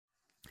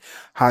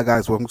Hi,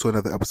 guys. Welcome to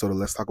another episode of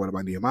Let's Talk About It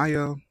by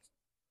Nehemiah.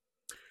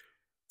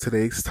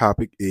 Today's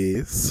topic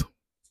is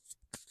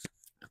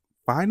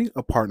finding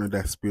a partner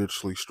that's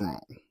spiritually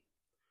strong.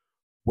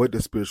 What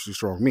does spiritually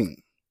strong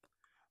mean?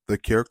 The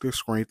character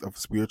strength of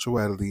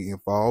spirituality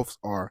involves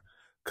our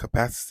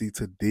capacity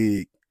to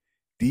dig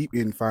deep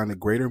and find a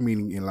greater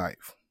meaning in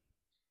life.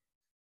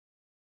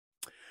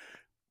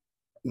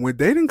 When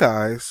dating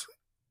guys,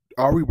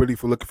 are we really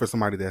looking for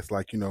somebody that's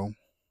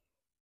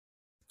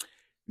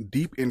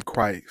deep in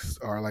Christ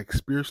or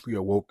spiritually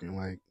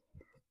awoken?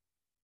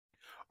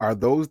 Are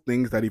those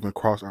things that even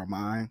cross our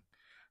mind?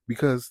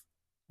 Because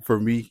for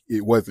me,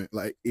 it wasn't.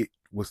 It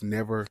was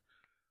never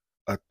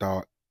a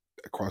thought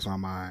that crossed my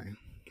mind.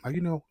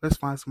 Let's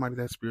find somebody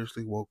that's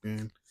spiritually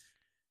woken,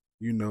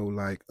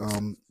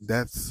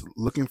 that's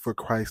looking for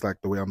Christ like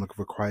the way I'm looking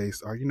for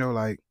Christ, or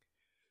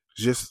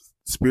just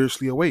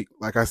spiritually awake.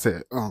 Like I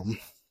said,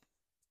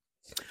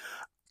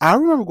 I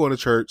remember going to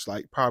church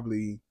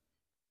probably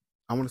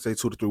I want to say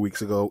 2 to 3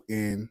 weeks ago,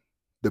 and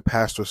the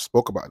pastor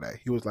spoke about that.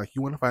 He was like,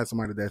 you want to find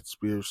somebody that's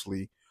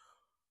spiritually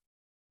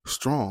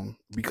strong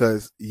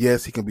because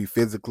yes, he can be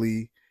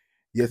physically,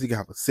 yes, he can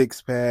have a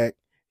six pack,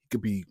 he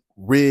could be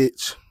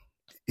rich,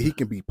 he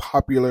can be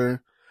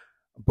popular,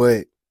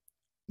 but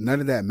none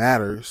of that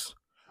matters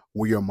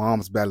when your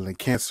mom's battling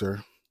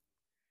cancer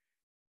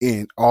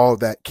and all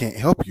that can't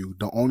help you.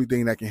 The only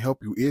thing that can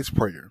help you is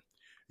prayer.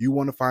 You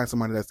want to find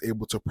somebody that's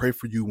able to pray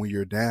for you when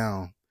you're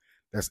down,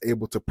 that's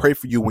able to pray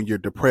for you when you're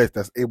depressed,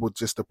 that's able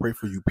just to pray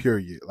for you,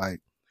 period.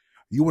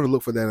 You want to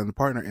look for that in a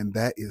partner, and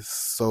that is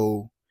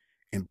so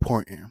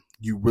important.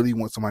 You really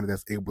want somebody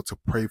that's able to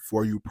pray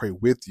for you, pray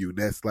with you.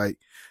 That's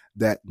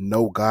that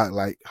know God,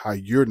 like how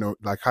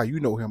how you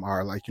know him,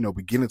 or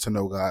beginning to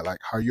know God, like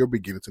how you're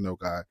beginning to know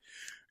God.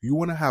 You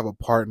want to have a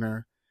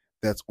partner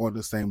that's on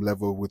the same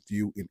level with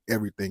you in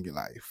everything in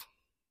life.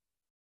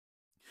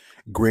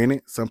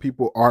 Granted, some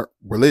people aren't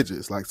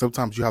religious. Like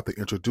sometimes you have to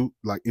introduce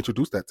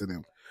that to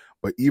them.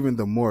 But even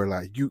the more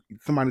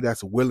somebody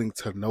that's willing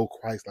to know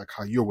Christ, like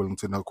how you're willing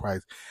to know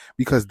Christ,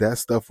 because that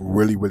stuff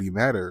really, really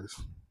matters.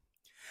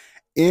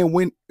 And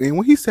when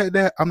he said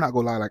that, I'm not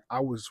gonna lie, I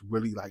was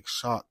really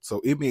shocked.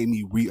 So it made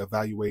me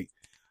reevaluate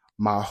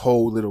my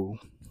whole little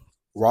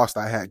roster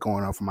I had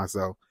going on for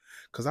myself.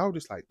 Cause I was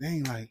just like,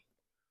 dang,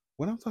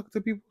 when I'm talking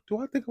to people, do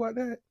I think about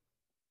that?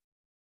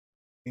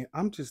 And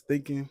I'm just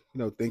thinking,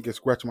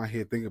 scratching my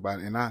head, thinking about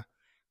it. And I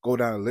go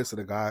down a list of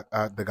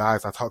the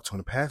guys I talked to in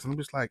the past, and I'm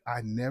just like,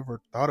 I never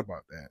thought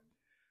about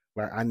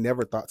that. I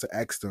never thought to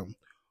ask them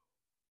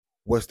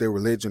what's their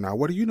religion or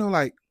what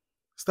do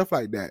stuff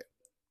like that.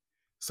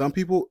 Some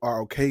people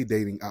are okay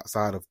dating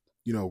outside of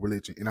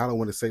religion, and I don't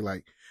want to say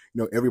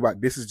everybody.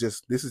 This is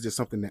just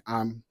something that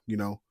I'm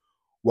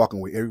walking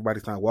with.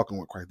 Everybody's not walking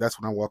with Christ. That's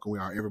what I'm walking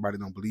with. Or everybody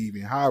don't believe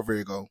in. However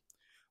it go,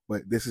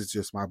 but this is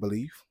just my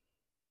belief,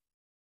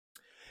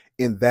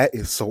 and that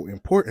is so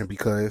important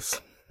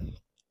because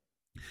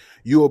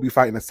you will be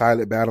fighting a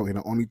silent battle, and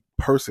the only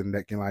person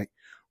that can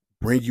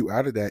bring you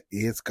out of that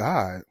is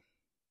God.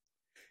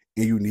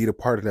 And you need a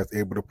partner that's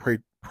able to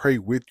pray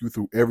with you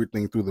through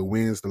everything, through the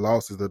wins, the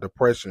losses, the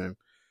depression,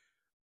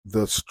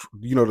 the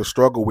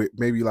struggle with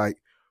maybe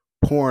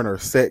porn or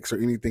sex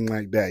or anything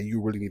like that. You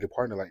really need a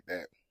partner like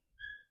that.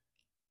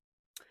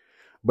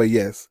 But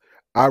yes,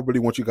 I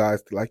really want you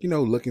guys to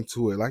look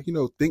into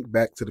it. Think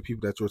back to the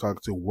people that you're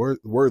talking to.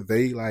 Were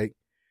they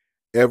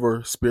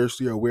ever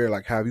spiritually aware?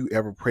 Have you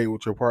ever prayed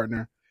with your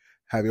partner?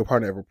 Have your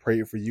partner ever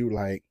prayed for you?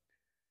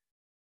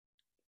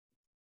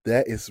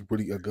 That is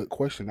really a good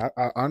question.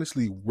 I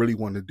honestly really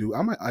want to do.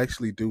 I might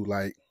actually do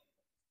I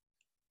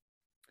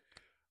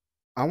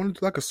want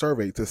to do a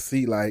survey to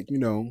see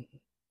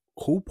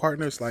who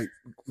partners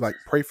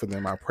pray for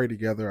them. I pray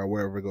together or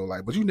wherever it go.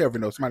 But you never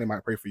know. Somebody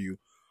might pray for you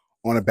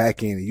on the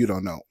back end and you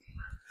don't know.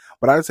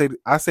 But I say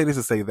this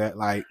to say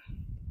that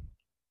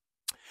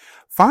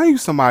find you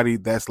somebody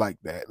that's like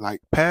that.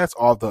 Past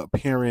all the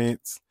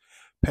appearance,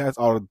 past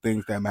all the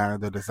things that matter,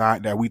 the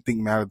design that we think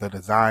matter, the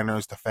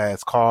designers, the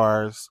fast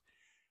cars.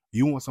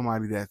 You want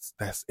somebody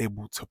that's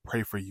able to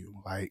pray for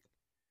you,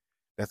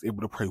 that's able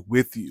to pray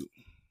with you.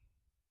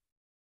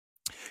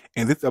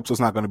 And this episode's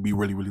not going to be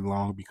really, really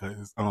long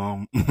because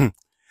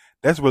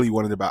that's really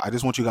what it's about. I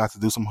just want you guys to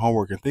do some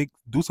homework and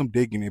do some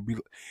digging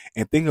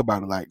and think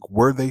about it.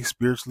 Were they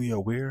spiritually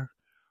aware?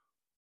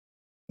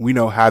 We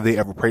know how they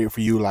ever prayed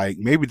for you.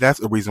 Maybe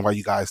that's a reason why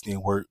you guys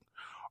didn't work,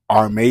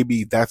 or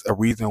maybe that's a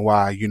reason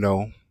why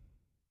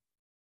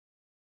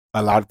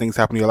a lot of things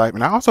happen in your life.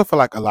 And I also feel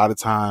like a lot of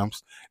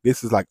times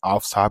this is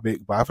off topic,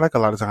 but I feel like a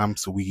lot of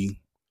times we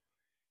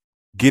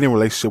get in a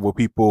relationship with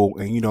people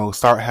and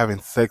start having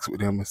sex with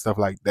them and stuff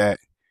like that,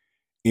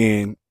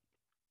 and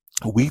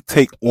we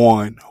take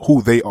on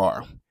who they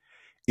are.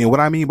 And what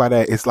I mean by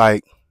that is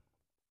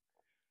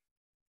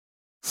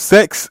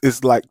sex is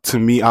to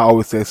me, I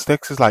always say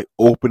sex is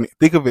open.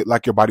 Think of it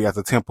like your body as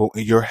a temple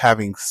and you're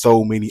having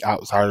so many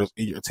outsiders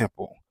in your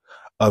temple.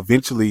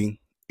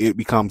 Eventually it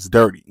becomes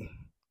dirty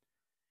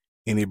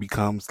and it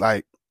becomes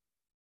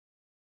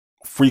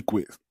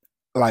frequent.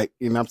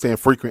 I'm saying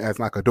frequent as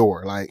a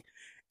door.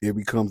 it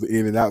becomes an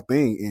in and out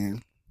thing.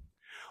 And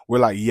we're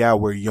like, yeah,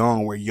 we're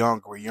young,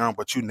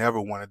 but you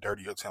never want to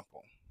dirty your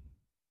temple.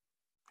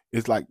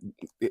 It's like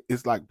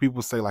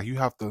people say, like, you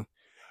have to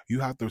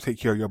take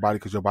care of your body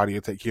because your body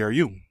will take care of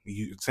you.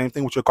 Same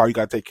thing with your car. You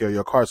got to take care of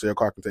your car so your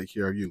car can take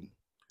care of you.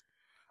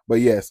 But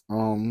yes, I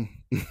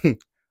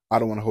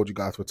don't want to hold you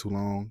guys for too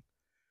long.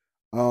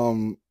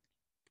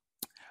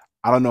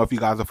 I don't know if you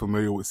guys are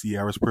familiar with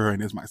Sierra's prayer,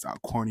 and this might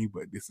sound corny,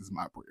 but this is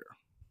my prayer.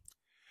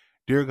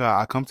 Dear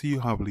God, I come to you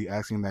humbly,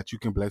 asking that you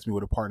can bless me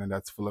with a partner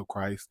that's full of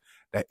Christ,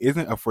 that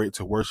isn't afraid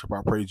to worship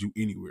or praise you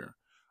anywhere,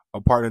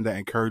 a partner that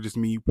encourages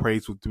me,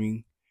 prays with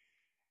me,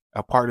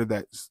 a partner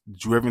that's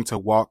driven to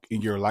walk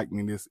in your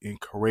likeness and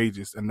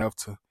courageous enough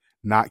to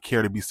not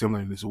care to be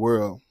similar in this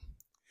world.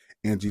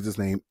 In Jesus'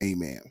 name,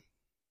 amen.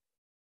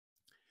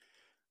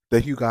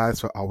 Thank you guys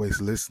for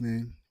always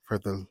listening, for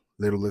the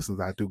little listens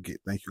I do get.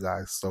 Thank you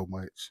guys so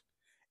much.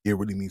 It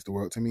really means the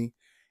world to me.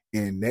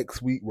 And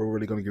next week, we're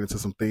really going to get into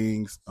some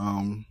things.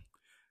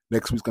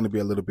 Next week's going to be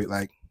a little bit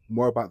like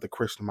more about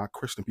my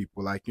Christian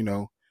people, like, you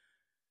know,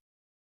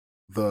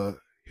 the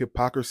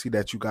hypocrisy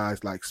that you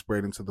guys like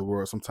spread into the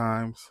world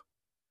sometimes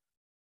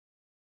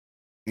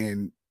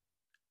and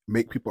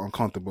make people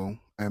uncomfortable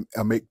and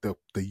make the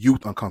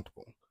youth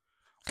uncomfortable.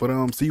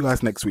 But see you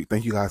guys next week.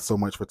 Thank you guys so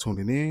much for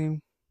tuning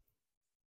in.